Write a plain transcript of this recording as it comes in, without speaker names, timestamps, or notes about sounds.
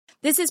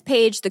This is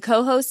Paige, the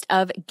co-host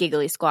of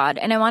Giggly Squad,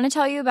 and I want to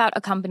tell you about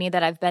a company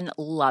that I've been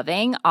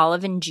loving,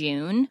 Olive and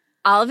June.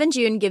 Olive and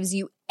June gives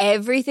you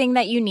everything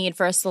that you need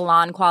for a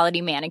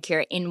salon-quality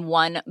manicure in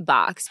one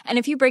box. And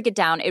if you break it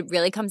down, it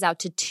really comes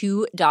out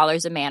to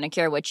 $2 a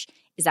manicure, which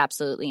is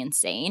absolutely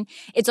insane.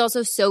 It's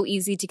also so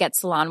easy to get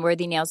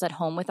salon-worthy nails at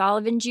home with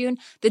Olive and June.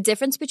 The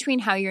difference between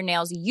how your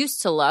nails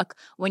used to look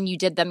when you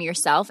did them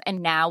yourself and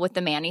now with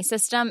the Mani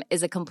system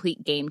is a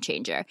complete game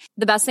changer.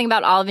 The best thing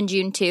about Olive and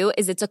June, too,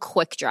 is it's a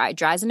quick dry.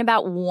 Dries in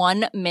about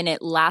 1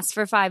 minute, lasts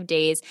for 5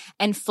 days,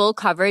 and full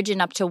coverage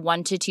in up to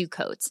 1 to 2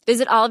 coats.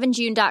 Visit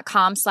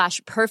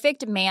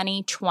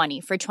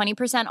oliveandjune.com/perfectmani20 for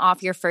 20%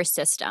 off your first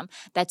system.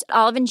 That's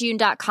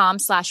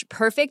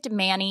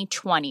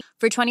oliveandjune.com/perfectmani20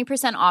 for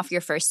 20% off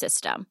your first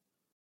system.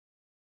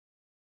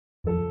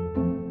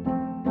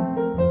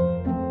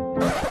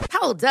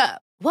 Hold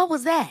up. What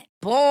was that?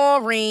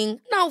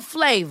 Boring. No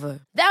flavor.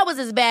 That was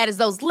as bad as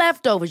those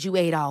leftovers you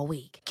ate all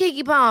week.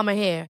 Keke Palmer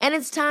here, and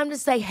it's time to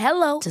say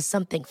hello to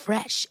something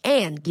fresh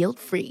and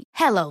guilt-free.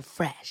 Hello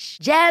Fresh.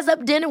 Jazz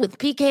up dinner with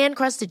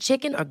pecan-crusted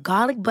chicken or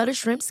garlic butter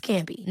shrimp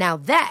scampi. Now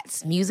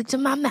that's music to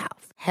my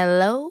mouth.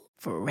 Hello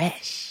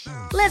Fresh.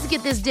 Let's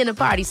get this dinner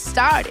party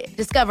started.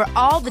 Discover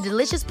all the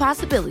delicious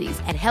possibilities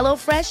at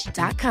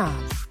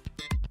hellofresh.com.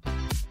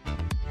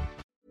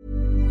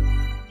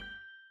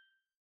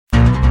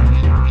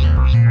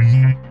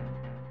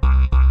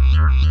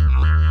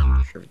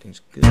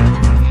 Everything's good.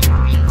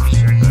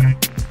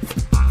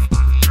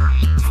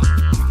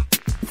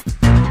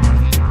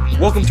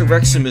 Welcome to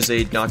Wrexham is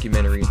a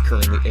documentary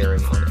currently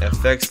airing on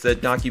FX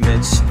that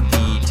documents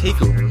the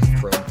takeover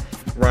from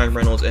Ryan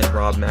Reynolds and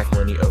Rob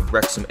McElhenney of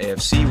Wrexham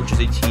AFC, which is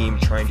a team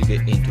trying to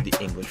get into the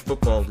English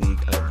Football League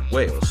out of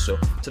Wales. So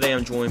today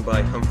I'm joined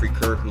by Humphrey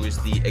Kerr, who is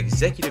the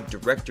executive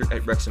director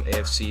at Wrexham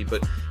AFC,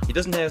 but he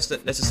doesn't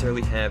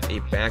necessarily have a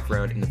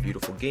background in the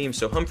beautiful game.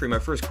 So Humphrey, my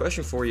first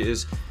question for you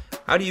is,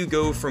 how do you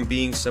go from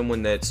being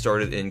someone that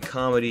started in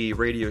comedy,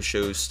 radio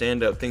shows,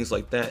 stand-up, things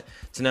like that,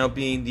 to now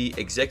being the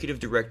executive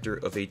director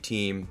of a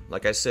team,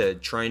 like I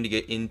said, trying to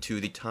get into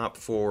the top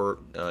 4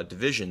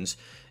 divisions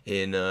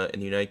in the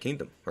United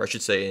Kingdom, or I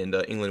should say in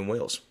England and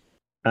Wales?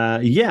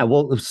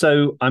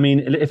 So I mean,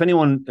 if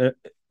anyone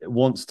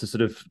wants to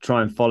sort of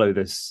try and follow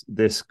this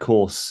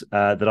course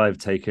that I've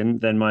taken,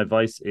 then my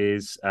advice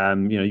is,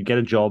 you get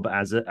a job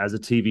as a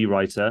TV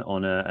writer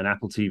on an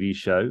Apple TV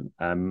show.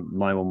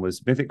 My one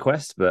was Mythic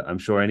Quest, but I'm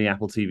sure any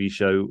Apple TV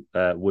show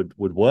would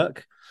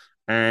work.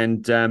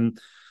 And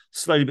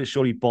slowly but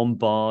surely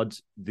bombard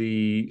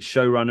the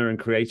showrunner and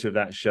creator of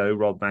that show,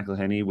 Rob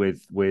McElhenney,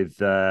 with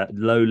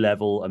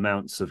low-level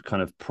amounts of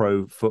kind of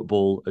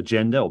pro-football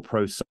agenda or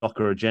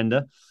pro-soccer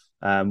agenda,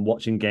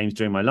 watching games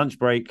during my lunch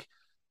break,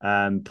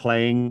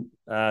 playing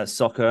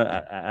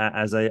soccer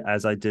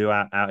as I do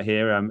out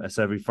here.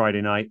 So every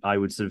Friday night, I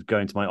would sort of go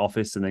into my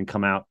office and then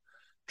come out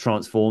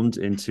transformed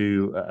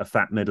into a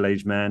fat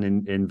middle-aged man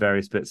in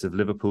various bits of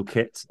Liverpool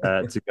kit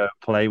to go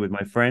play with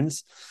my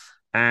friends.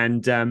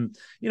 And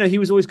he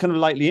was always kind of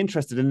lightly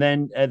interested. And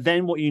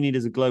then what you need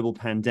is a global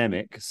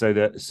pandemic, so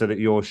that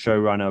your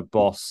showrunner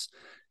boss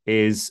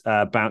is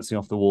bouncing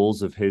off the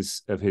walls of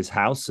his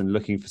house and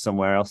looking for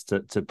somewhere else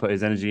to put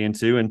his energy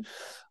into. And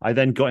I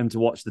then got him to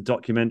watch the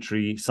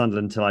documentary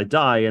Sunderland Till I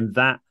Die, and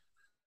that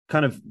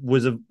kind of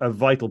was a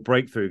vital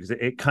breakthrough, because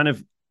it kind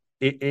of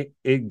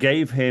it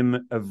gave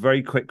him a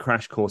very quick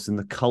crash course in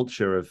the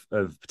culture of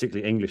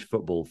particularly English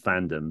football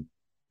fandom,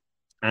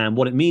 and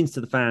what it means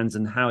to the fans,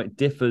 and how it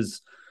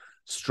differs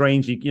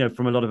strangely,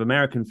 from a lot of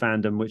American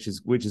fandom, which is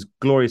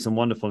glorious and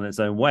wonderful in its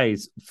own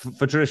ways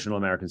for traditional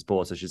American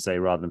sports, I should say,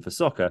 rather than for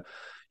soccer.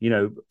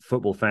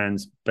 Football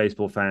fans,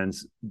 baseball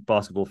fans,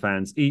 basketball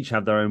fans, each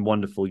have their own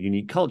wonderful,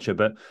 unique culture.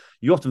 But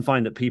you often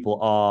find that people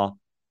are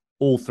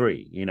all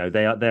three.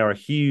 They are a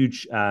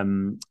huge,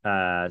 Bears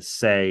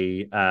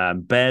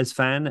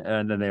fan,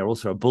 and then they're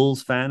also a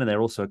Bulls fan, and they're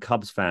also a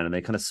Cubs fan, and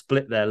they kind of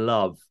split their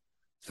love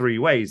 3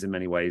 ways in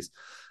many ways.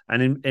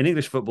 And in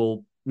English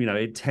football,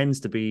 it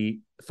tends to be,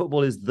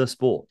 football is the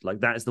sport. Like,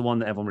 that is the one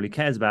that everyone really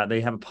cares about.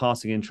 They have a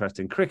passing interest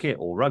in cricket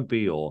or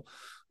rugby or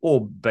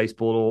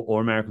baseball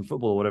or American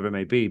football or whatever it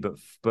may be.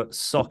 But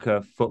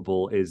soccer,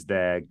 football is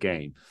their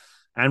game.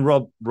 And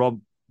Rob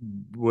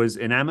was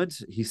enamored.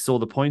 He saw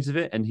the point of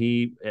it, and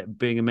he,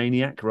 being a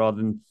maniac, rather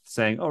than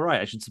saying, "All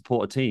right, I should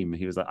support a team,"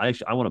 he was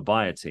like, I want to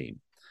buy a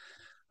team.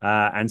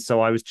 And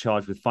so I was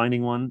charged with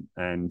finding one,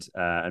 and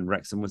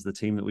Wrexham was the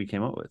team that we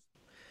came up with.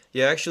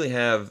 Yeah, I actually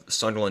have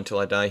Sunderland Till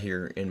I Die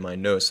here in my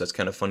notes. That's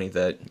kind of funny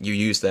that you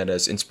use that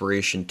as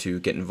inspiration to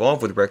get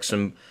involved with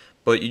Wrexham,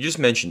 but you just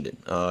mentioned it.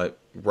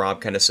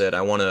 Rob kind of said,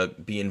 I want to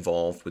be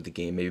involved with the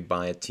game, maybe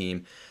buy a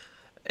team.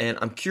 And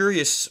I'm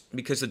curious,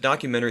 because the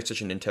documentary is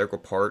such an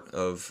integral part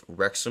of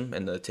Wrexham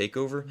and the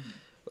takeover,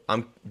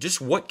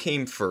 what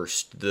came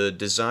first? The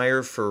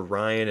desire for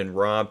Ryan and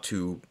Rob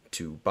to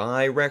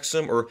buy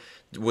Wrexham, or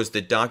was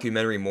the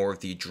documentary more of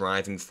the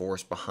driving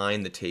force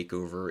behind the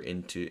takeover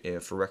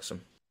for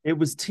Wrexham? It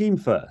was team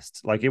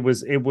first. Like it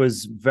was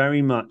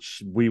very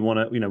much, we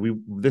want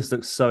to, this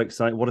looks so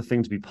exciting. What a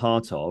thing to be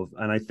part of.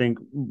 And I think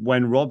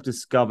when Rob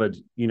discovered,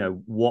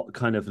 what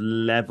kind of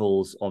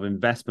levels of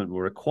investment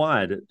were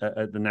required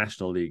at the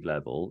National League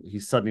level, he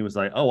suddenly was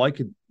like, oh, I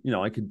could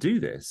do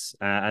this.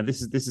 And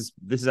this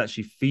is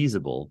actually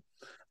feasible.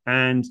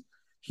 And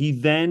he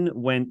then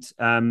went,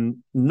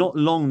 not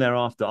long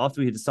thereafter, after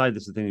we had decided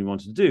this was the thing he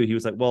wanted to do, he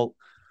was like, well,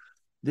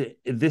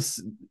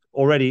 this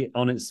already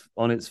on its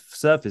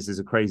surface is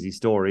a crazy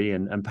story,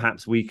 and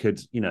perhaps we could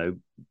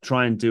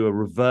try and do a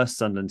reverse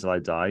Sunderland Till I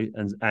Die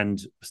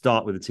and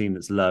start with a team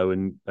that's low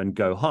and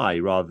go high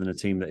rather than a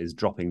team that is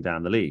dropping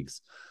down the leagues.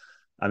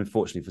 I mean,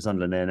 fortunately for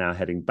Sunderland, they're now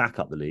heading back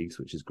up the leagues,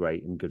 which is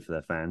great and good for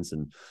their fans,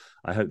 and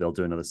I hope they'll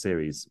do another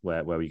series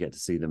where we get to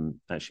see them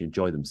actually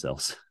enjoy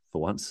themselves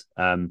for once,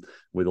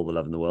 with all the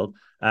love in the world.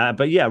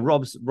 But yeah,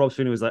 Rob's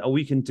feeling was like, oh,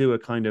 we can do a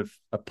kind of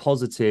a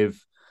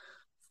positive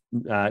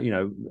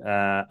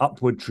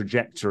upward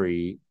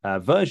trajectory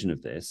version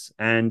of this.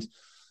 And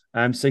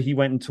so he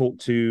went and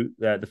talked to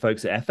the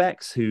folks at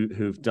FX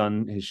who've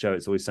done his show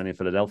It's Always Sunny in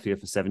Philadelphia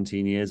for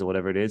 17 years or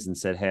whatever it is, and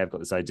said, hey, I've got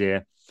this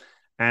idea.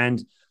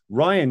 And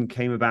Ryan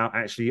came about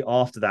actually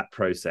after that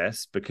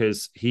process,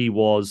 because he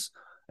was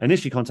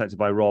initially contacted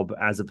by Rob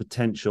as a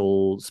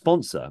potential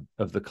sponsor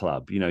of the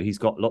club. He's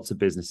got lots of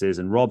businesses,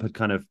 and Rob had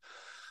kind of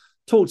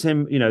talked to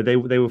him. They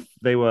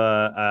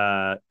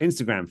were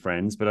Instagram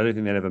friends, but I don't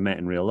think they'd ever met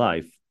in real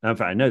life. In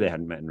fact, I know they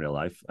hadn't met in real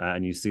life,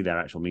 and you see their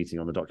actual meeting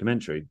on the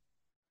documentary.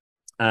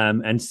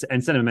 And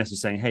sent him a message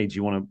saying, hey, do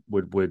you want to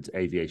would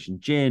Aviation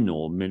Gin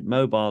or Mint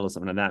Mobile or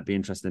something like that be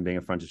interested in being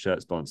a front of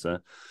shirt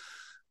sponsor?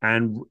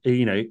 And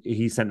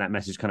he sent that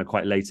message kind of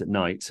quite late at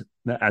night,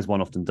 as one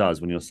often does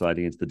when you're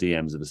sliding into the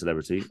DMs of a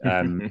celebrity,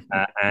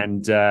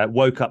 and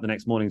woke up the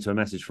next morning to a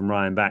message from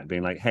Ryan back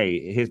being like,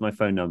 hey, here's my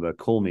phone number,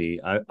 call me.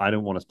 I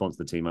don't want to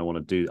sponsor the team, I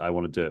want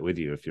to do it with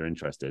you if you're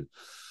interested.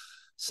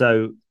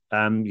 So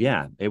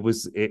it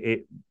was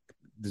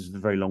this is a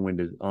very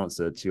long-winded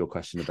answer to your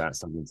question about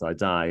Sunderland Till I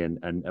Die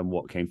and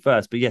what came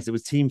first. But yes, it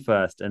was team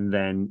first, and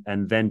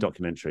then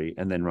documentary,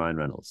 and then Ryan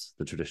Reynolds,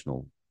 the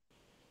traditional.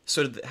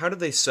 So how did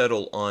they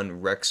settle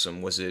on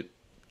Wrexham? Was it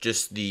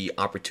just the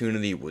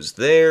opportunity was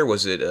there?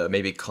 Was it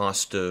maybe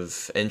cost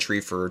of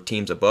entry for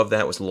teams above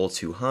that was a little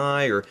too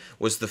high? Or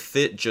was the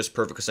fit just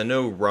perfect? Because I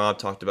know Rob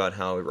talked about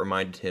how it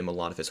reminded him a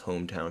lot of his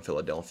hometown,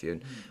 Philadelphia.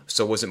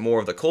 So was it more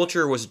of the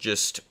culture? Or was it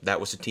just that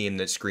was a team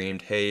that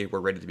screamed, hey,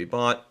 we're ready to be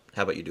bought?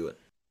 How about you do it?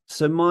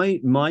 So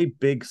my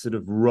big sort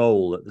of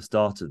role at the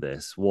start of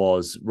this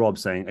was Rob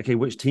saying, okay,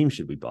 which team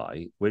should we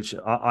buy? Which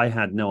I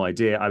had no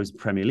idea. I was a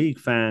Premier League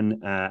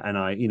fan, and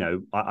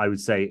I would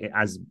say,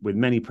 as with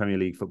many Premier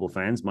League football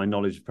fans, my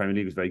knowledge of Premier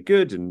League was very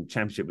good, and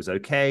Championship was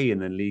okay,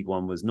 and then League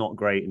One was not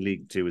great, and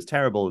League Two was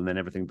terrible, and then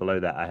everything below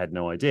that I had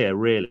no idea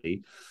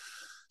really.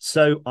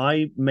 So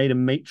I made a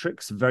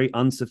matrix, very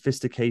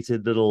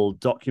unsophisticated little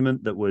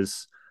document that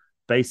was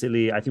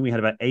basically, I think we had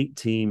about 8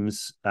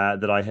 teams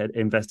that I had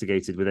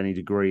investigated with any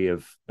degree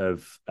of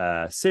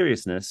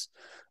seriousness.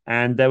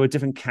 And there were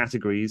different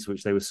categories,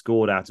 which they were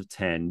scored out of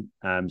 10.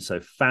 So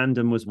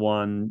fandom was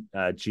one,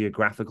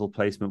 geographical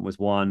placement was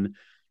one.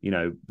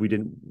 We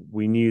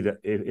knew that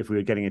if we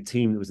were getting a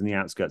team that was in the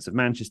outskirts of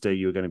Manchester,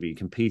 you were going to be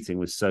competing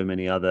with so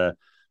many other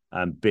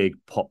big,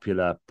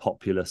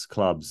 populous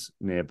clubs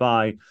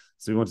nearby.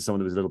 So we wanted someone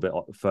that was a little bit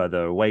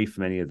further away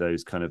from any of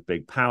those kind of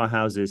big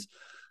powerhouses,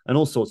 and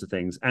all sorts of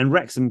things. And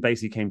Wrexham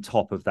basically came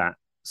top of that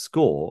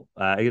score.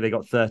 They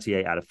got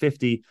 38 out of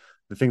 50.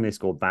 The thing they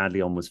scored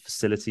badly on was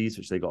facilities,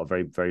 which they got a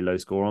very, very low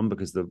score on,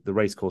 because the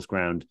racecourse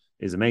ground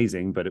is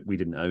amazing, but we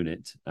didn't own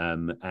it.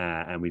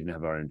 And we didn't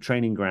have our own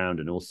training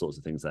ground and all sorts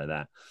of things like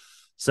that.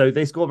 So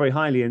they scored very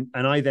highly. And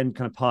I then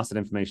kind of passed that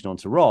information on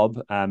to Rob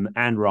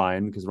and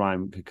Ryan, because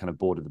Ryan had kind of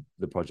boarded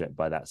the project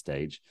by that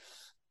stage.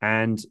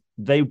 And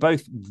they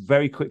both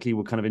very quickly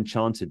were kind of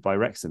enchanted by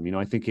Wrexham.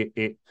 I think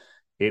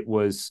it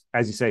was,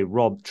 as you say,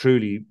 Rob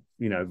truly,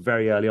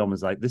 very early on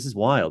was like, this is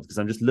wild, because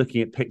I'm just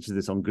looking at pictures of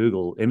this on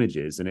Google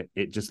Images, and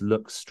it just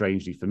looks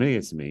strangely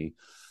familiar to me.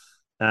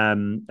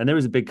 And there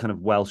is a big kind of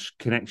Welsh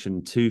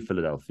connection to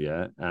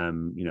Philadelphia.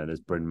 There's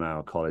Bryn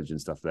Mawr College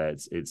and stuff there.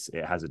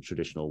 It has a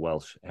traditional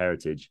Welsh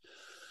heritage.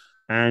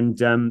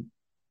 And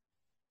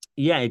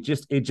it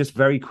just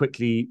very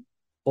quickly,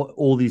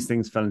 all these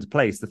things fell into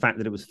place. The fact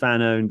that it was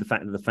fan owned, the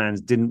fact that the fans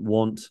didn't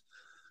want,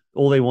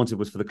 all they wanted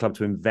was for the club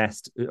to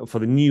invest, for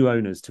the new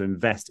owners to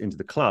invest into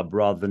the club,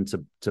 rather than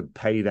to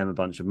pay them a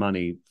bunch of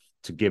money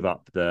to give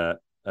up the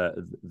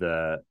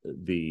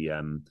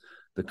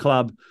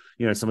club.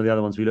 Some of the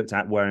other ones we looked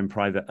at were in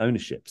private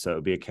ownership, so it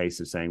would be a case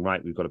of saying,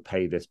 right, we've got to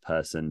pay this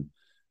person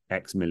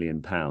X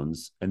million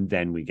pounds, and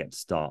then we get to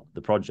start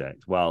the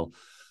project. Well,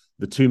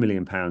 the £2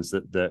 million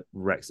that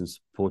Wrexham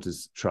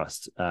Supporters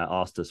Trust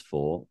asked us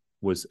for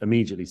was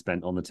immediately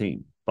spent on the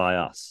team by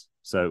us.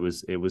 So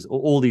it was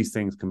all these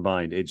things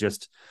combined. It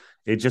just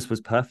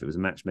was perfect. It was a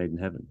match made in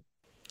heaven.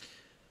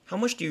 How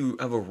much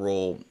of a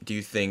role do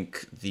you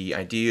think the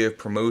idea of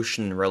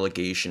promotion and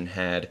relegation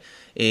had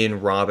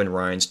in Rob and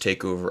Ryan's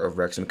takeover of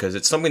Wrexham? Because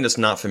it's something that's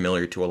not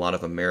familiar to a lot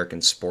of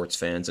American sports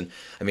fans, and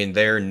I mean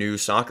they're new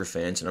soccer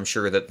fans, and I'm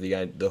sure that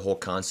the whole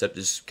concept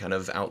is kind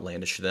of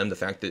outlandish to them. The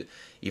fact that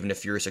even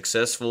if you're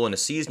successful in a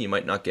season, you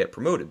might not get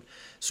promoted.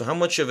 So how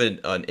much of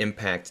an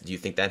impact do you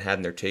think that had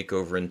in their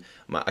takeover? And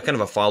kind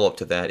of a follow up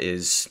to that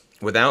is,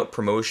 without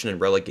promotion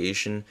and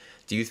relegation,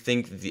 do you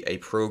think a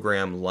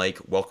program like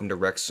Welcome to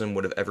Wrexham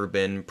would have ever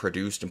been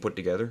produced and put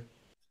together?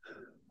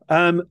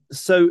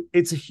 So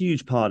it's a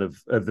huge part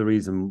of the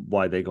reason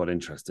why they got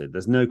interested.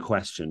 There's no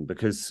question,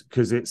 because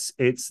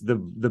it's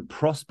the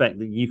prospect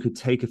that you could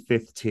take a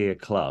fifth tier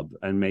club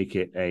and make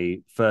it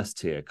a first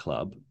tier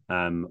club,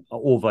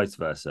 or vice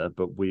versa.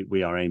 But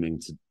we are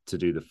aiming to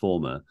do the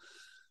former.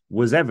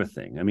 Was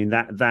everything. I mean,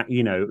 that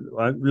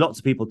lots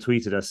of people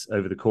tweeted us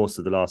over the course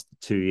of the last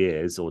 2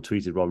 years, or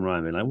tweeted Rob and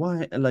Ryan,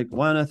 why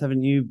on earth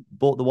haven't you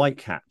bought the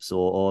Whitecaps,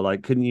 or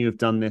like, couldn't you have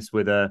done this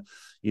with a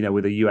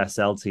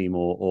USL team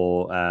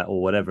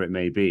or whatever it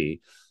may be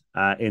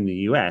in the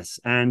US?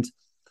 And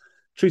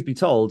truth be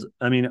told,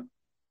 I mean,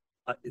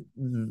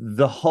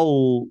 the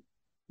whole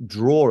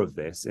draw of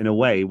this, in a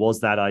way,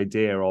 was that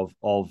idea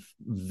of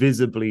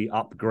visibly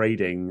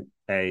upgrading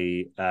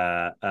a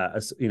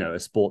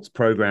sports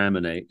program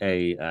and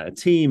a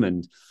team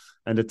and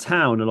a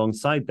town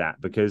alongside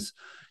that, because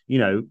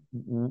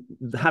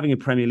having a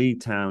Premier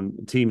League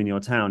team in your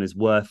town is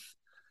worth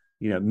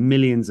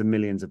millions and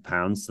millions of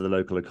pounds to the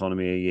local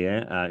economy a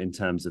year, in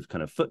terms of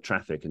kind of foot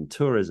traffic and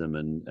tourism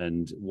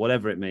and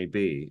whatever it may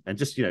be, and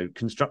just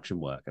construction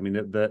work. I mean,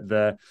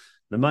 the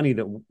money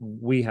that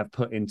we have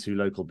put into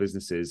local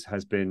businesses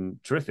has been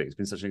terrific. It's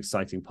been such an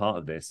exciting part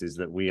of this, is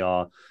that we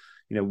are,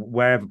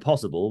 wherever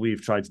possible,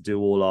 we've tried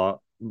to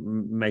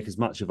make as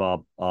much of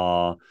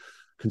our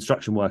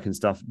construction work and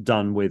stuff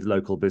done with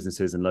local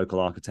businesses and local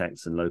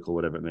architects and local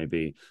whatever it may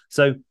be.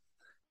 So,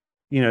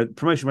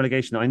 promotion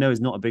relegation, I know,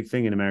 is not a big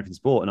thing in American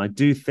sport. And I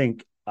do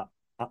think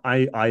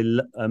I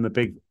am a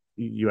big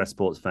US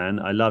sports fan.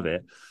 I love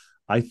it.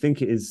 I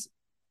think it's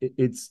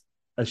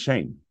a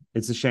shame.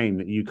 It's a shame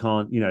that you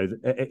can't,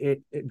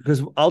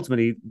 because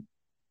ultimately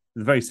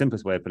the very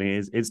simplest way of putting it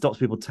is it stops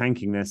people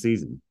tanking their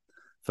season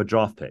for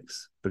draft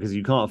picks, because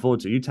you can't afford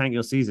to. You tank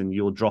your season,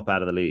 you'll drop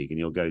out of the league and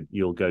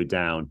you'll go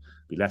down,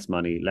 be less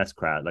money, less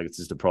crowd. Like, it's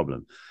just a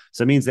problem.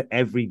 So it means that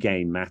every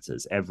game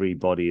matters.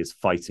 Everybody is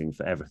fighting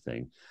for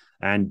everything.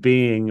 And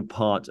being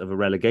part of a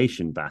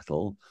relegation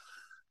battle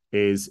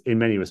is, in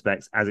many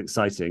respects, as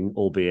exciting,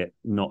 albeit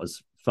not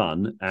as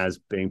fun, as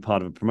being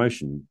part of a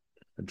promotion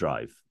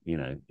drive.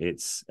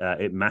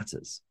 It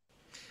matters.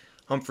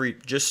 Humphrey,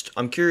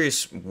 I'm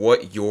curious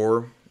what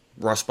your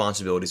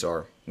responsibilities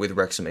are with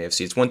Wrexham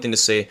AFC. It's one thing to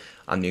say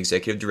I'm the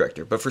executive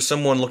director, but for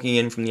someone looking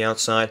in from the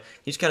outside, can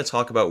you just kind of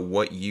talk about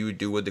what you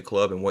do with the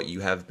club and what you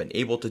have been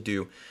able to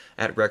do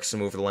at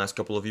Wrexham over the last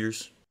couple of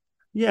years?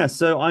 Yeah,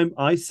 so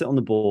I sit on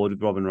the board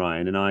with Rob and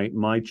Ryan, and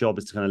my job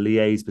is to kind of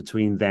liaise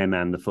between them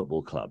and the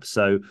football club.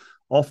 So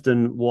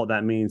often what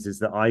that means is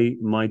that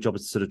my job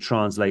is to sort of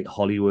translate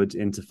Hollywood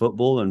into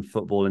football and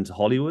football into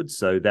Hollywood.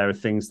 So there are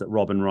things that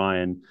Rob and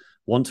Ryan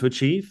want to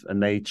achieve,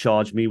 and they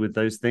charge me with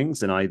those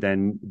things, and I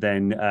then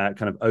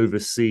kind of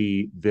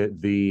oversee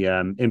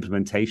the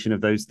implementation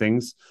of those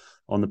things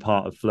on the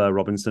part of Fleur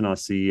Robinson, our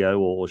CEO,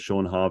 or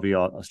Sean Harvey,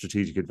 our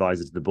strategic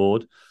advisor to the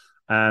board.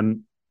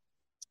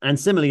 And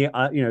similarly,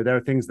 there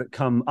are things that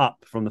come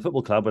up from the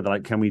football club where they're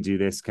like, can we do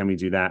this? Can we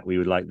do that? We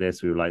would like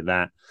this. We would like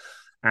that.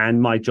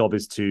 And my job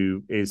is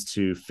to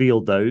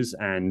field those,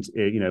 and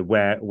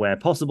where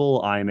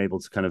possible, I am able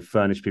to kind of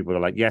furnish people who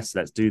are like, yes,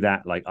 let's do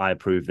that. Like, I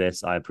approve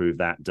this, I approve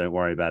that. Don't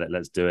worry about it.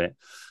 Let's do it.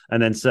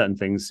 And then certain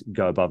things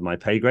go above my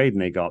pay grade,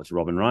 and they go up to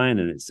Rob and Ryan,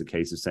 and it's a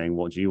case of saying,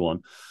 what do you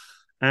want?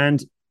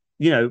 And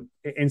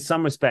in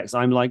some respects,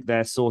 I'm like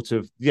their sort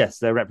of, yes,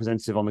 they're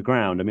representative on the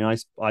ground. I mean,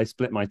 I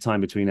split my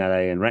time between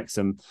LA and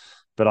Wrexham,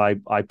 but I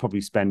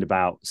probably spend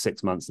about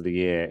 6 months of the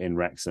year in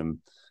Wrexham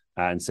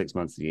and 6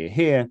 months of the year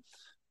here.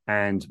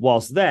 And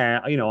whilst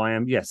there,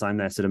 I'm their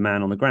sort of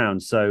man on the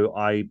ground. So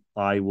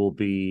I will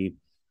be,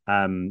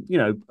 a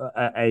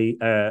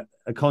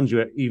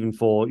conduit even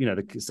for,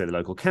 say the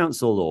local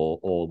council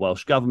or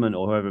Welsh government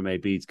or whoever it may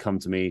be to come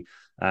to me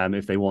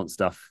if they want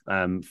stuff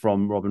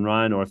from Rob and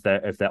Ryan, or if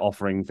they're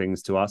offering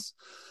things to us.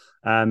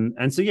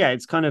 And so,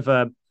 it's kind of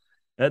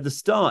at the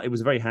start, it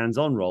was a very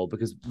hands-on role,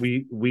 because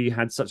we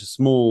had such a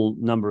small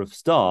number of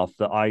staff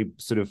that I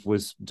sort of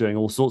was doing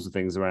all sorts of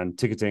things around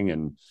ticketing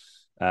and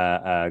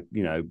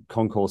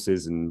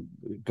concourses and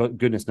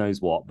goodness knows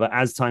what. But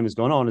as time has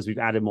gone on, as we've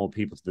added more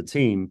people to the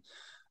team,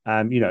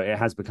 it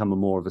has become a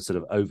more of a sort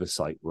of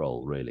oversight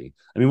role, really.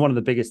 I mean, one of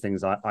the biggest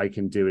things I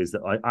can do is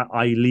that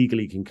I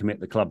legally can commit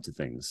the club to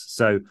things.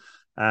 So,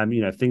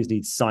 if things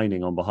need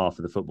signing on behalf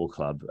of the football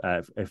club,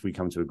 if we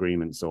come to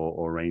agreements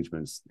or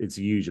arrangements, it's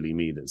usually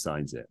me that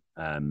signs it.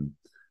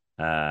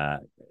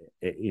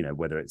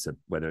 Whether it's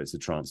a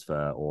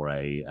transfer or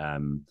a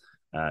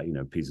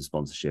piece of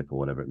sponsorship or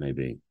whatever it may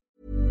be.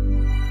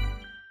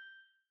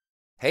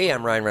 Hey,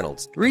 I'm Ryan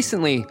Reynolds.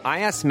 Recently,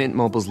 I asked Mint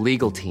Mobile's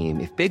legal team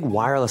if big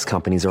wireless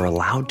companies are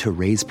allowed to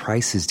raise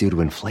prices due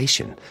to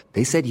inflation.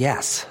 They said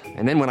yes.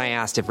 And then when I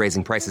asked if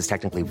raising prices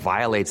technically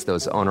violates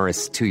those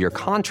onerous two-year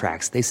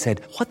contracts, they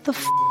said, "What the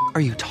f*** are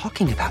you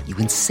talking about, you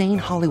insane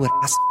Hollywood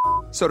ass?"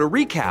 So to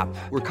recap,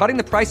 we're cutting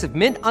the price of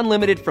Mint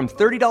Unlimited from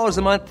 $30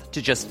 a month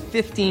to just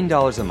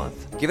 $15 a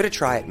month. Give it a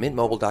try at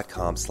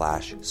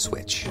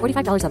mintmobile.com/switch.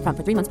 $45 up front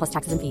for 3 months plus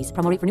taxes and fees.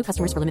 Promo rate for new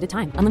customers for limited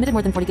time. Unlimited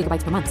more than 40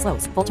 gigabytes per month.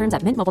 Slows full terms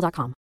at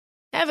mintmobile.com.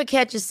 Ever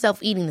catch yourself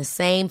eating the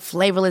same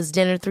flavorless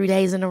dinner 3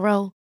 days in a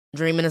row?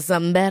 Dreaming of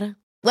something better?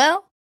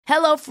 Well,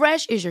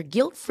 HelloFresh is your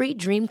guilt-free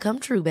dream come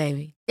true,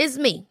 baby. It's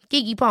me,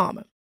 Keke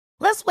Palmer.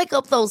 Let's wake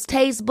up those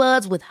taste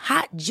buds with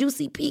hot,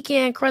 juicy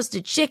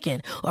pecan-crusted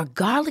chicken or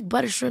garlic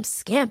butter shrimp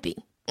scampi.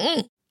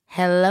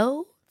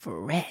 Hello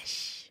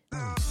Fresh.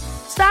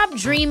 Stop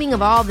dreaming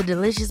of all the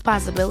delicious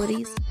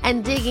possibilities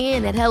and dig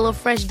in at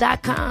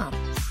HelloFresh.com.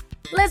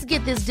 Let's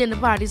get this dinner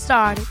party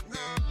started.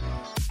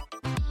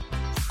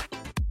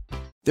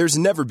 There's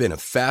never been a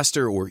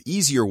faster or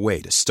easier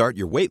way to start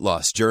your weight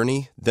loss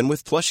journey than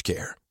with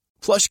PlushCare.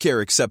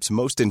 PlushCare accepts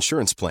most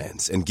insurance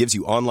plans and gives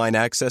you online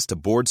access to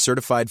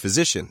board-certified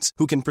physicians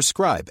who can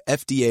prescribe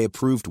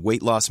FDA-approved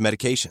weight loss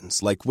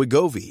medications like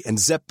Wegovy and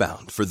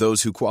Zepbound for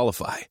those who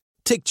qualify.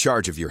 Take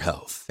charge of your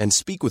health and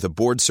speak with a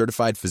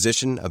board-certified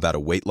physician about a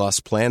weight loss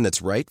plan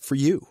that's right for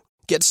you.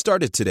 Get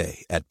started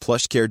today at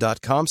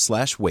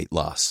plushcare.com/weight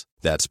loss.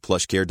 That's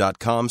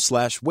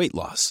plushcare.com/weight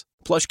loss.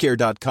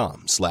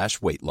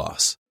 plushcare.com/weight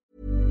loss.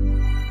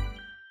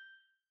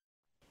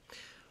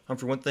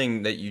 For one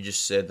thing that you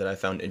just said that I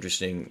found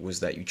interesting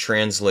was that you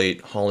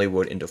translate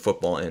Hollywood into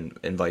football and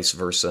vice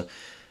versa.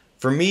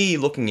 For me,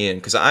 looking in,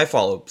 because I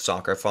followed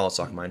soccer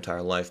my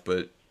entire life,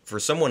 but for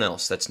someone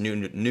else that's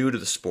new to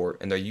the sport,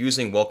 and they're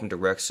using Welcome to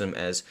Wrexham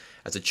as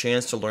a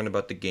chance to learn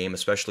about the game,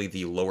 especially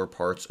the lower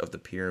parts of the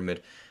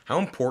pyramid, how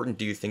important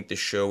do you think this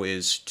show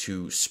is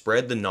to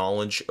spread the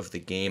knowledge of the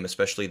game,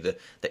 especially the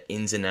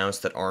ins and outs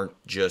that aren't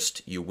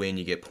just you win,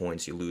 you get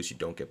points, you lose, you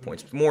don't get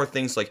points, but more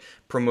things like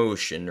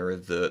promotion or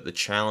the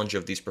challenge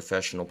of these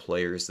professional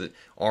players that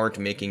aren't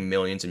making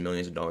millions and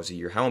millions of dollars a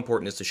year? How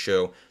important is the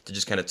show to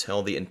just kind of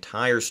tell the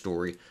entire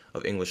story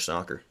of English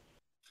soccer?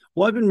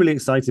 Well, I've been really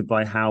excited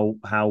by how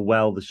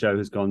well the show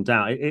has gone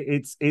down.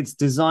 It's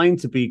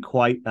designed to be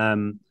quite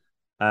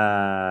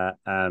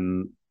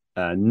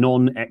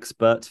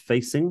non-expert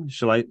facing.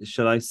 Shall I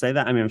say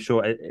that? I mean, I'm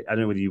sure I don't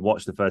know whether you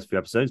watched the first few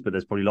episodes, but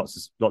there's probably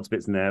lots of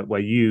bits in there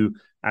where you,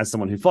 as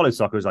someone who follows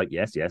soccer, is like,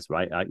 yes,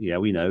 right, yeah,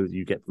 we know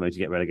you get promoted,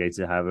 you get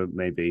relegated, however it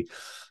may be.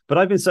 But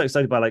I've been so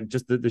excited by like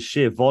just the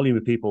sheer volume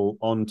of people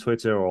on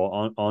Twitter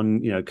or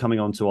on coming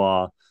onto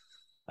our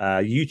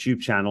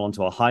YouTube channel,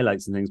 onto our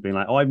highlights and things, being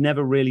like, oh, I've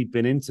never really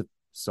been into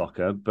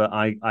soccer, but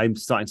I'm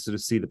starting to sort of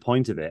see the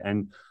point of it.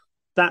 And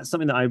that's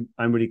something that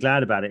I'm really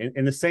glad about it.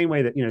 In the same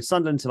way that,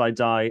 Sunderland Till I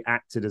Die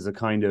acted as a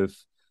kind of,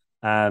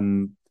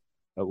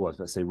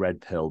 let's say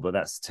red pill, but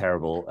that's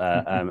terrible,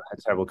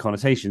 terrible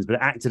connotations, but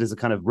it acted as a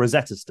kind of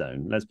Rosetta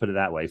Stone, let's put it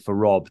that way, for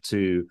Rob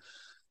to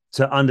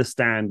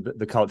understand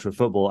the culture of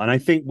football. And I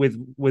think with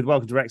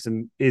Welcome to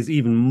Wrexham is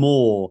even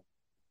more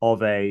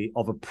of a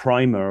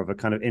primer, of a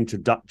kind of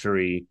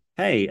introductory,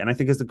 hey, and I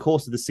think as the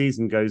course of the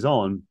season goes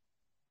on,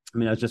 I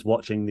mean, I was just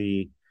watching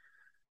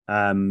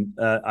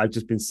I've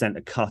just been sent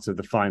a cut of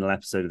the final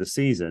episode of the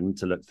season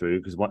to look through,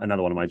 because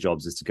another one of my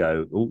jobs is to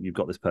go, oh, you've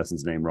got this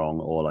person's name wrong,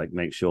 or like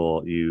make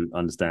sure you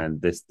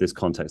understand this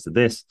context of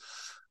this.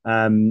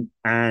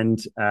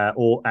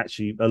 Or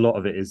actually a lot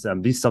of it is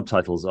these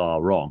subtitles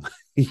are wrong.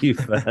 You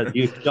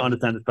don't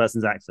understand this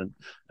person's accent.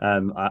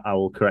 I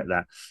will correct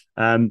that.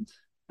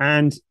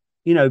 And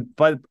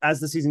as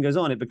the season goes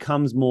on, it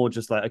becomes more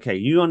just like, okay,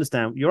 you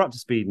understand, you're up to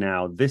speed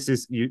now. This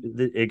is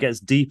it gets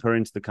deeper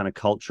into the kind of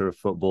culture of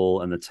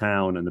football and the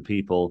town and the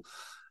people.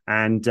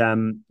 And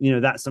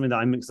that's something that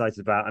I'm excited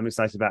about. I'm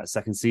excited about a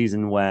second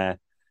season where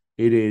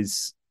it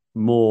is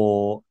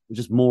more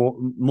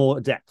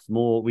depth,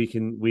 more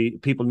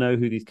people know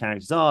who these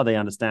characters are, they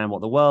understand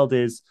what the world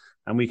is,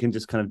 and we can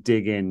just kind of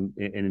dig in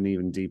an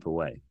even deeper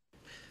way.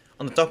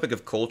 On the topic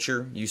of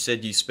culture, you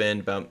said you spend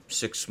about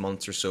 6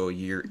 months or so a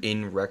year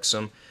in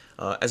Wrexham.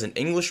 As an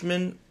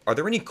Englishman, are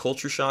there any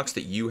culture shocks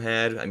that you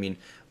had? I mean,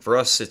 for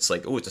us, it's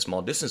like, it's a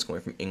small distance going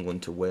from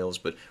England to Wales,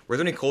 but were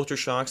there any culture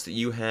shocks that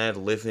you had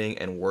living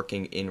and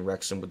working in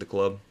Wrexham with the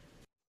club?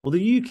 Well,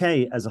 the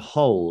UK as a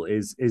whole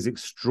is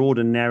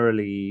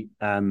extraordinarily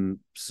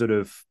sort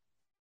of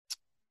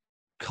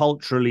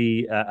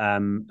culturally,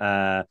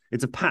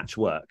 it's a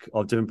patchwork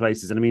of different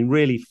places. And I mean,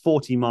 really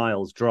 40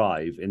 miles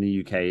drive in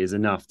the UK is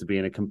enough to be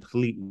in a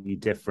completely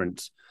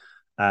different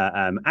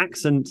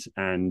accent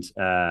and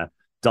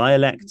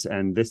dialect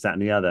and this, that,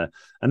 and the other.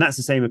 And that's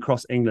the same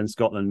across England,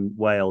 Scotland,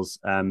 Wales,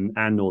 and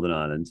Northern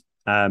Ireland.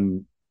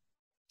 And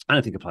I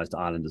think it applies to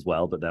Ireland as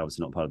well, but they're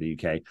obviously not part of the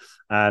UK.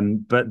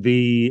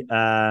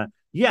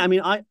 Yeah, I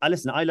mean, I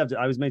listen, I loved it.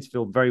 I was made to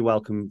feel very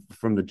welcome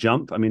from the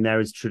jump. I mean,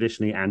 there is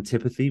traditionally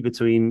antipathy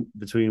between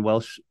the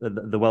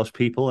Welsh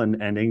people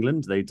and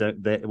England.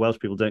 The Welsh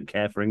people don't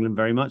care for England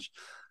very much.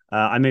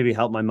 I maybe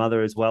help my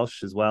mother is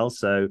Welsh as well,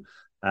 so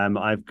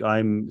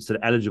I'm sort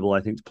of eligible,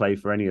 I think, to play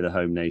for any of the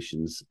home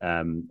nations.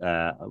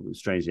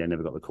 Strangely, I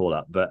never got the call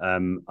up, but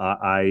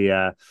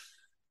I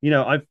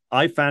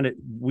found it.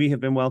 We have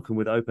been welcomed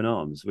with open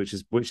arms, which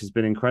has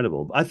been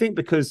incredible. I think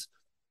because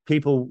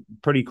people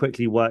pretty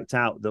quickly worked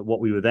out that what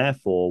we were there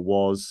for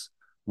was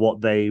what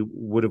they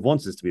would have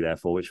wanted us to be there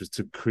for, which was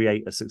to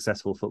create a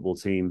successful football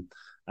team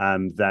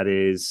that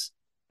is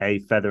a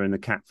feather in the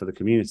cap for the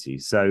community.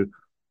 So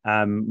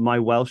my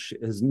Welsh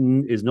is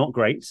not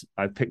great.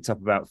 I've picked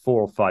up about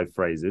 4 or 5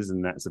 phrases,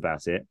 and that's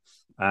about it.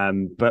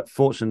 But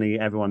fortunately,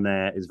 everyone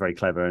there is very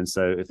clever, and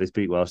so if they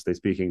speak Welsh, they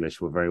speak English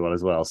very well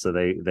as well. So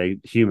they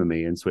humour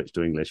me and switch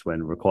to English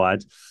when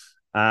required.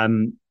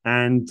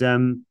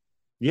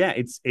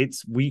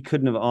 It's we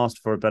couldn't have asked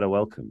for a better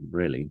welcome,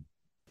 really.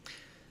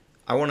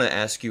 I want to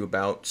ask you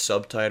about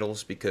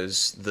subtitles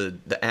because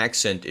the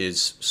accent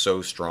is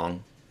so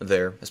strong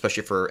there,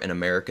 especially for an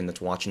American that's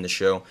watching the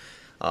show.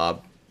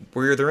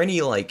 Were there any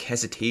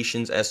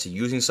hesitations as to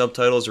using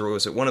subtitles, or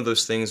was it one of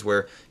those things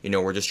where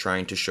we're just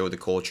trying to show the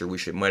culture?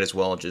 Might as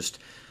well just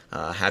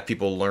have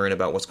people learn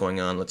about what's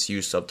going on. Let's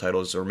use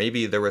subtitles, or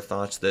maybe there were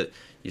thoughts that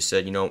you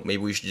said maybe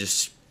we should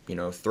just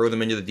throw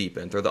them into the deep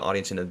end, throw the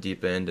audience into the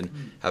deep end, and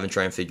have them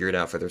try and figure it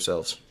out for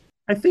themselves.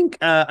 I think,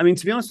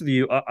 to be honest with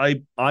you,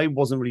 I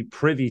wasn't really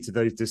privy to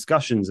those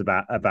discussions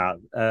about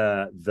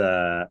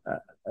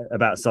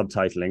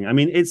subtitling. I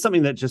mean, it's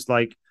something that just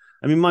my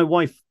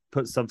wife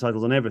puts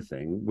subtitles on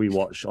everything we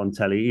watch on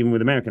telly, even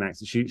with American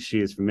accent.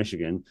 She is from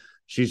Michigan.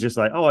 She's just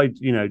like, I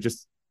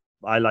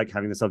like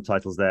having the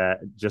subtitles there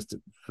just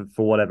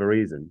for whatever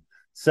reason.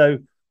 So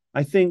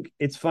I think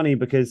it's funny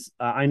because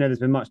I know there's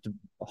been much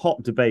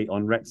hot debate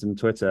on Wrexham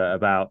Twitter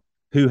about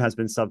who has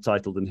been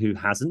subtitled and who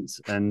hasn't,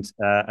 and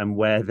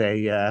where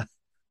they I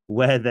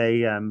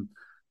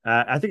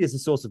think it's a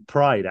source of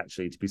pride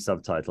actually to be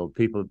subtitled.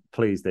 People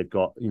pleased they've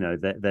got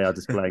they are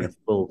displaying a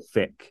full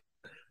thick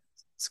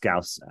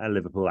Scouse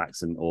Liverpool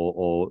accent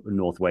or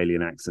North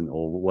Walian accent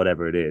or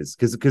whatever it is,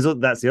 because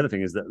that's the other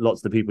thing, is that lots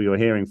of the people you're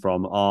hearing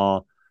from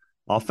are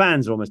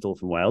fans are almost all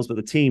from Wales, but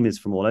the team is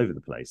from all over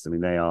the place. I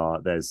mean,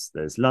 there's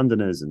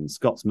Londoners and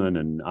Scotsmen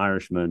and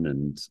Irishmen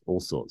and all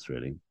sorts,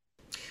 really.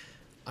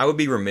 I would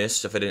be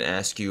remiss if I didn't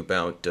ask you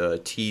about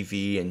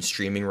TV and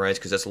streaming rights,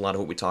 because that's a lot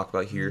of what we talk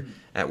about here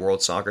at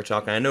World Soccer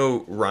Talk. And I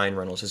know Ryan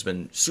Reynolds has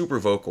been super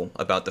vocal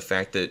about the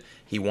fact that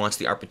he wants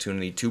the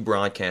opportunity to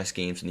broadcast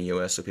games in the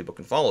U.S. so people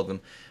can follow them.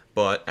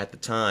 But at the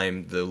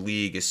time, the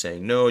league is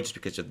saying no, just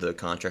because of the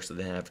contracts that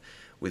they have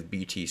with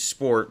BT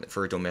Sport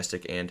for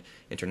domestic and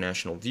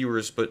international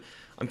viewers. But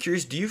I'm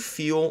curious, do you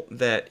feel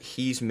that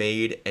he's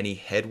made any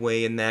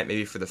headway in that,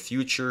 maybe for the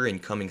future in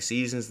coming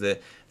seasons,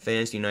 that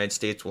fans in the United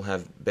States will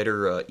have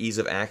better ease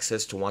of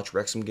access to watch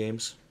Wrexham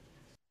games?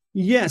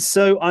 Yes,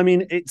 so I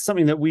mean, it's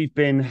something that we've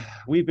been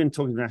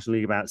talking to the National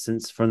League about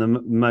since from the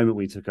moment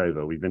we took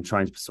over. We've been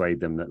trying to persuade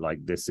them that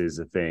this is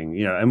a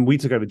thing, and we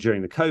took over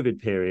during the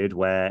COVID period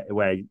where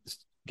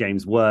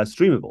games were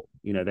streamable.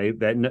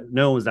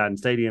 No one was out in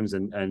stadiums,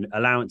 and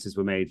allowances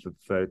were made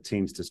for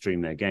teams to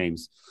stream their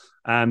games.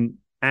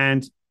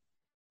 And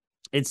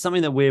it's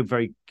something that we're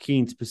very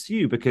keen to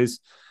pursue because,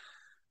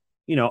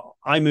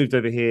 I moved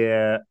over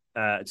here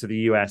to the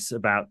US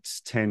about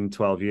 10,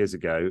 12 years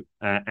ago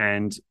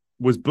and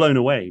was blown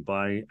away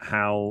by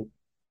how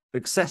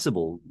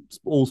accessible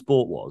all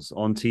sport was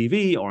on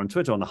TV or on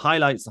Twitter, on the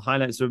highlights. The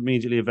highlights are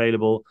immediately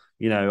available.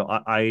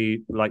 I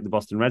like the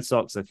Boston Red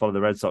Sox. I follow the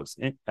Red Sox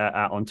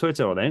on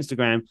Twitter or their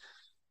Instagram.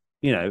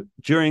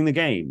 During the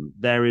game,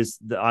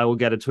 I will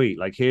get a tweet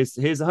like, here's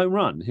a home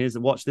run.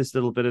 Watch this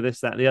little bit of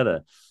this, that, and the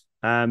other.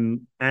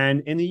 And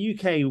in the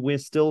UK, we're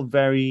still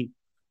very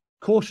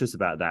cautious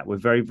about that. We're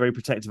very, very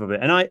protective of it.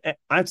 And I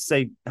have to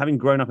say, having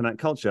grown up in that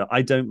culture,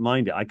 I don't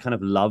mind it. I kind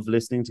of love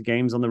listening to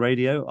games on the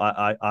radio.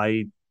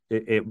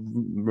 It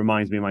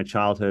reminds me of my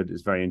childhood.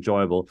 It's very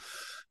enjoyable.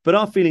 But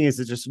our feeling is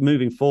that just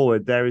moving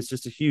forward, there is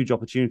just a huge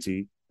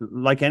opportunity,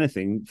 like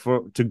anything,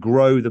 to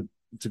grow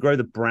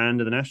the brand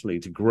of the National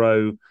League, to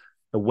grow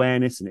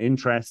awareness and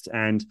interest.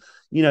 And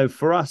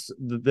for us,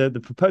 the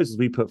proposals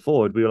we put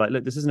forward, we were like,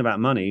 look, this isn't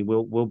about money.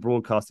 We'll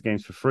broadcast the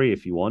games for free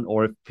if you want,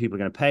 or if people are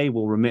going to pay,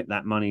 we'll remit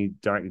that money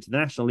directly to the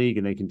National League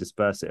and they can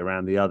disperse it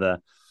around the other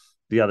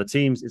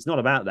teams. It's not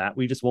about that.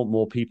 We just want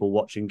more people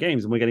watching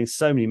games, and we're getting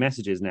so many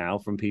messages now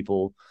from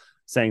people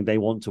saying they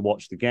want to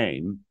watch the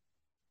game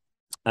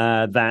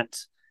that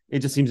it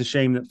just seems a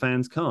shame that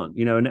fans can't,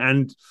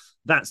 and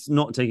that's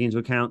not taking into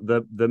account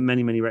the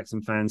many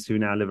Wrexham fans who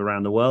now live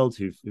around the world,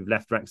 who've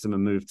left Wrexham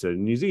and moved to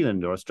New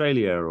Zealand or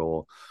Australia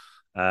or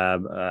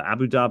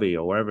Abu Dhabi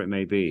or wherever it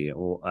may be,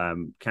 or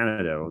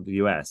Canada or the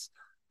US,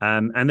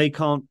 and they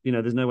can't.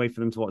 There's no way for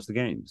them to watch the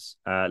games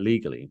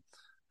legally.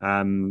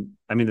 I mean,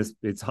 I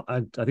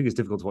think it's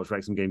difficult to watch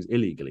Wrexham games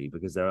illegally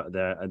because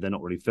they're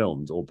not really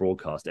filmed or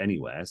broadcast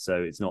anywhere.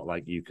 So it's not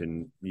like you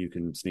can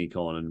sneak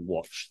on and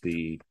watch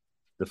the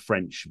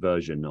French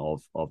version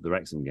of the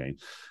Wrexham game.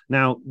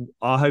 Now,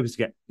 our hope is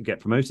to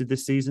get promoted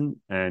this season,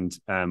 and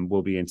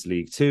we'll be into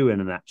League Two, and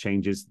then that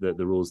changes. The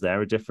rules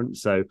there are different.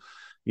 So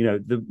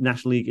the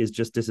National League is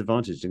just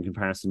disadvantaged in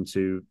comparison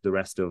to the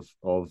rest of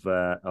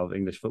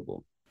English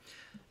football.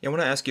 Yeah, I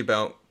want to ask you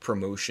about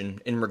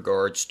promotion in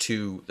regards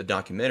to the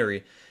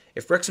documentary.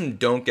 If Wrexham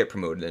don't get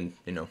promoted, and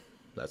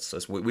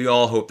that's we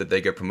all hope that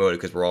they get promoted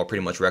because we're all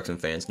pretty much Wrexham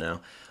fans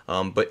now.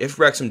 But if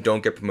Wrexham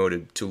don't get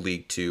promoted to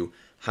League Two,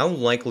 how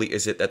likely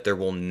is it that there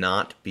will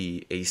not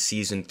be a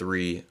season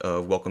 3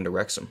 of Welcome to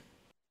Wrexham?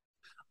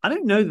 I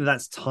don't know that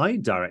that's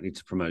tied directly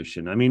to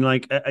promotion. I mean,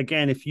 like,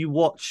 again, if you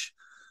watch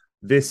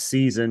this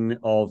season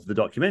of the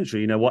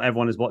documentary, what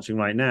everyone is watching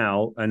right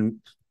now, and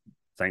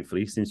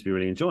thankfully seems to be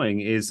really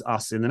enjoying, is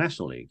us in the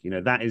National League.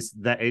 That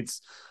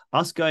it's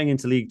us going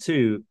into League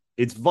Two.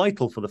 It's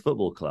vital for the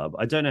football club.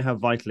 I don't know how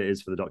vital it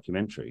is for the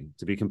documentary,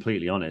 to be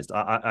completely honest.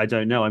 I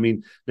don't know. I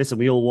mean, listen,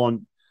 we all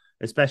want,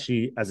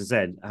 especially, as I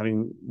said, I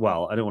don't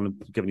want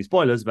to give any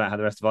spoilers about how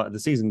the rest of the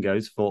season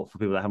goes for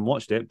people that haven't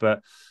watched it,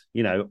 but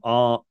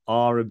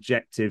our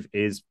objective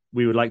is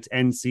we would like to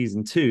end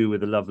season 2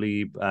 with a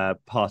lovely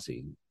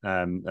party,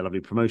 a lovely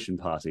promotion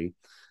party,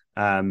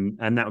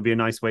 and that would be a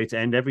nice way to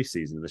end every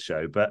season of the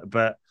show.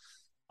 But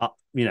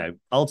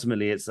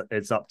ultimately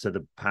it's up to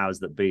the powers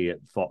that be at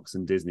Fox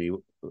and Disney,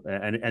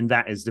 and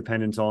that is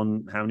dependent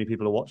on how many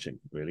people are watching,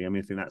 really. I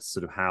mean, I think that's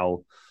sort of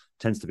how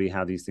tends to be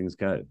how these things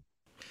go.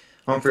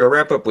 Humphrey, I'll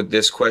wrap up with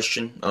this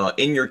question.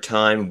 In your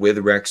time with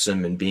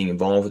Wrexham and being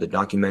involved with the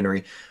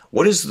documentary,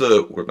 I'm going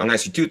to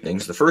ask you 2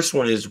 things. The first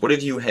one is, what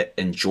have you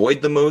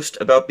enjoyed the most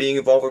about being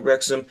involved with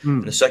Wrexham?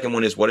 And the second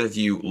one is, what have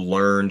you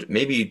learned,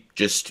 maybe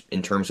just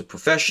in terms of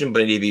profession,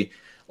 but maybe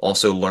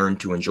also learned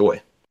to enjoy?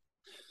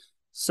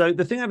 So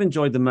the thing I've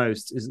enjoyed the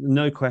most is,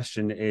 no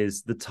question,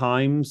 is the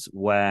times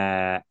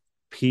where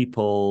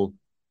people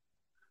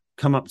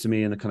come up to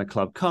me in the kind of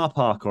club car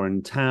park or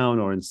in town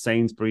or in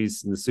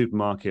Sainsbury's in the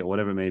supermarket or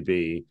whatever it may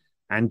be,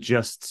 and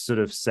just sort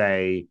of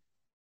say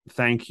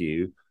thank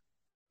you,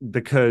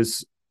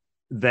 because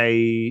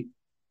these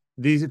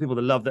are people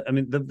that love that. I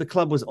mean, the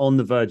club was on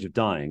the verge of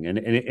dying, and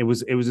it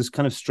was this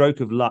kind of stroke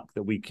of luck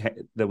that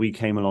we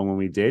came along when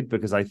we did,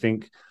 because I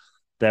think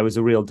there was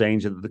a real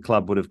danger that the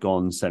club would have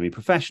gone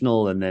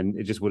semi-professional and then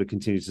it just would have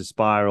continued to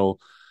spiral.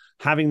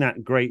 Having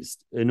that great,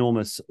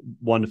 enormous,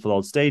 wonderful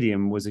old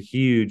stadium was a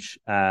huge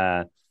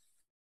it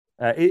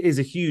is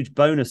a huge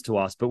bonus to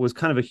us, but was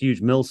kind of a huge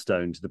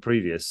millstone to the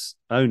previous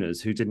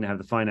owners who didn't have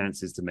the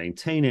finances to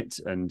maintain it,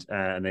 and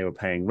they were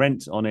paying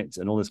rent on it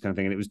and all this kind of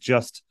thing. And it was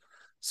just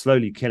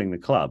slowly killing the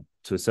club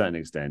to a certain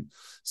extent.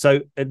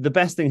 So the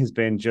best thing has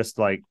been just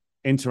like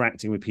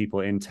interacting with people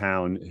in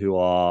town who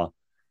are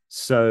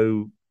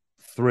so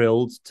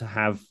thrilled to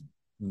have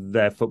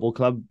their football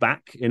club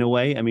back, in a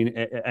way. I mean,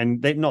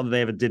 and not that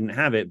they ever didn't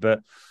have it,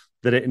 but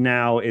that it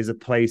now is a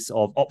place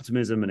of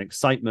optimism and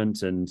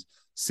excitement, and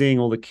seeing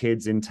all the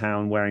kids in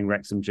town wearing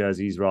Wrexham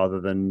jerseys rather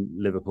than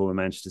Liverpool and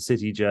Manchester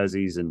City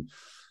jerseys, and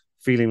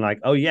feeling like,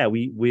 oh yeah,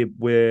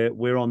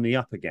 we're on the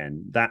up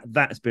again.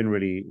 That's been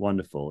really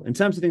wonderful. In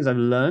terms of things I've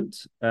learned,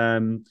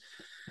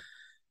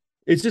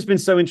 it's just been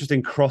so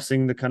interesting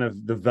crossing the kind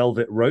of the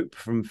velvet rope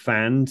from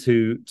fan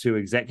to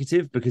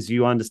executive, because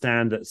you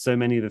understand that so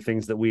many of the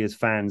things that we as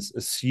fans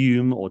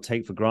assume or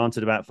take for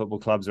granted about football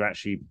clubs are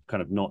actually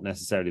kind of not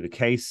necessarily the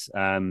case.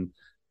 The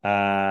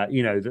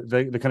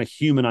kind of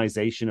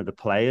humanization of the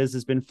players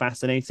has been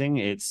fascinating.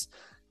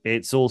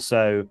 It's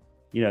also,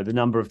 the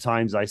number of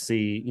times I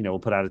see, we'll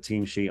put out a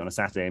team sheet on a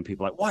Saturday and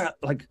people are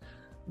like,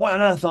 why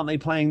on earth aren't they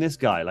playing this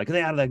guy? Like, are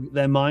they out of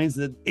their minds?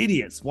 They're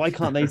idiots. Why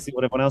can't they see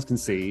what everyone else can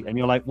see? And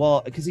you're like,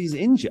 well, because he's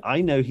injured.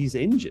 I know he's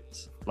injured.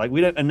 Like,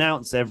 we don't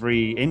announce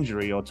every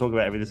injury or talk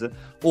about everything.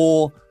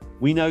 Or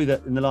we know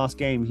that in the last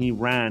game he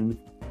ran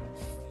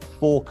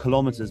 4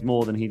 kilometers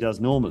more than he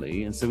does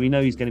normally, and so we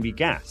know he's going to be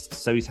gassed.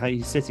 So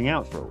he's sitting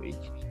out for a week.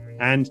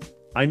 And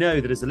I know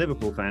that as a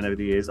Liverpool fan over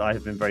the years, I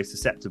have been very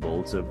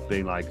susceptible to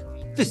being like,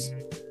 this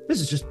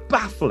is just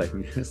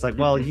baffling. It's like,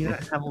 well, you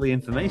don't have all the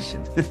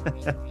information.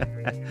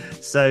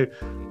 So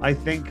I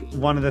think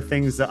one of the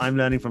things that I'm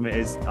learning from it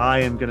is I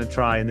am going to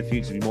try in the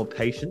future to be more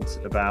patient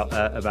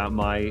about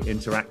my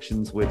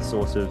interactions with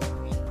sort of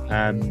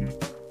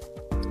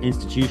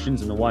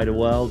institutions in the wider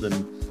world,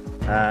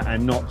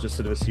 and not just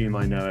sort of assume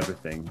I know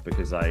everything,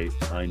 because I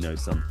know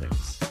some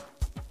things.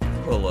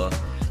 Well,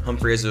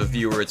 Humphrey, as a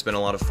viewer, it's been a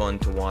lot of fun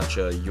to watch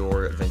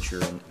your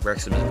adventure and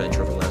Wrexham's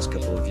adventure over the last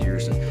couple of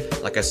years.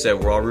 And like I said,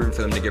 we're all rooting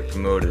for them to get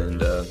promoted,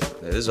 and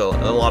it is a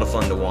lot of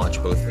fun to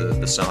watch, both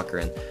the soccer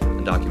and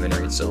the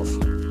documentary itself.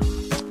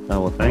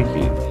 Oh, well, thank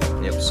you.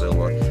 Yep, so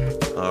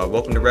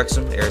Welcome to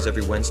Wrexham airs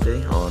every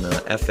Wednesday on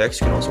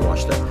FX. You can also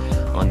watch that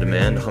on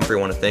demand. Humphrey, I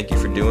want to thank you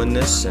for doing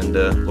this, and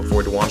look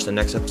forward to watching the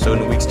next episode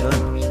in a week's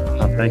time.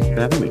 Thank you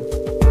for having me.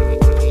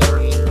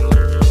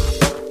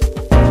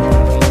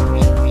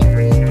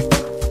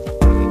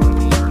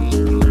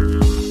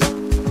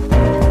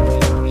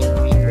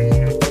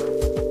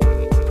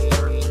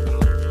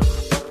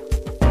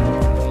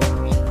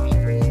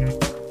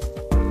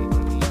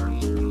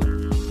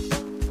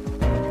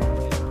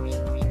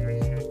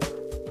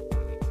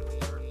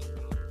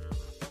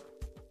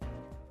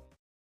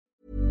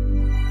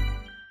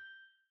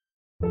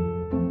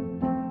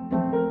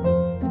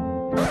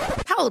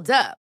 Hold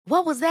up.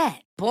 What was that?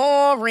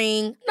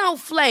 Boring. No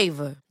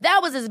flavor.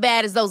 That was as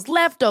bad as those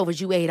leftovers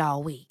you ate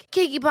all week.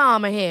 Keke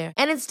Palmer here,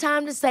 and it's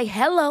time to say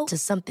hello to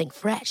something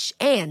fresh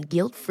and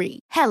guilt-free.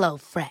 Hello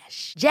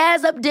Fresh.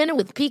 Jazz up dinner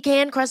with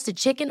pecan-crusted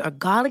chicken or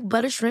garlic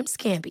butter shrimp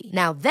scampi.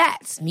 Now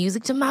that's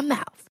music to my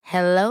mouth.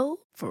 Hello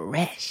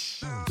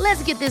Fresh.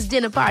 Let's get this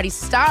dinner party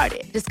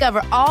started. Discover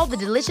all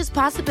the delicious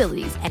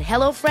possibilities at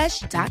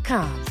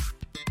HelloFresh.com.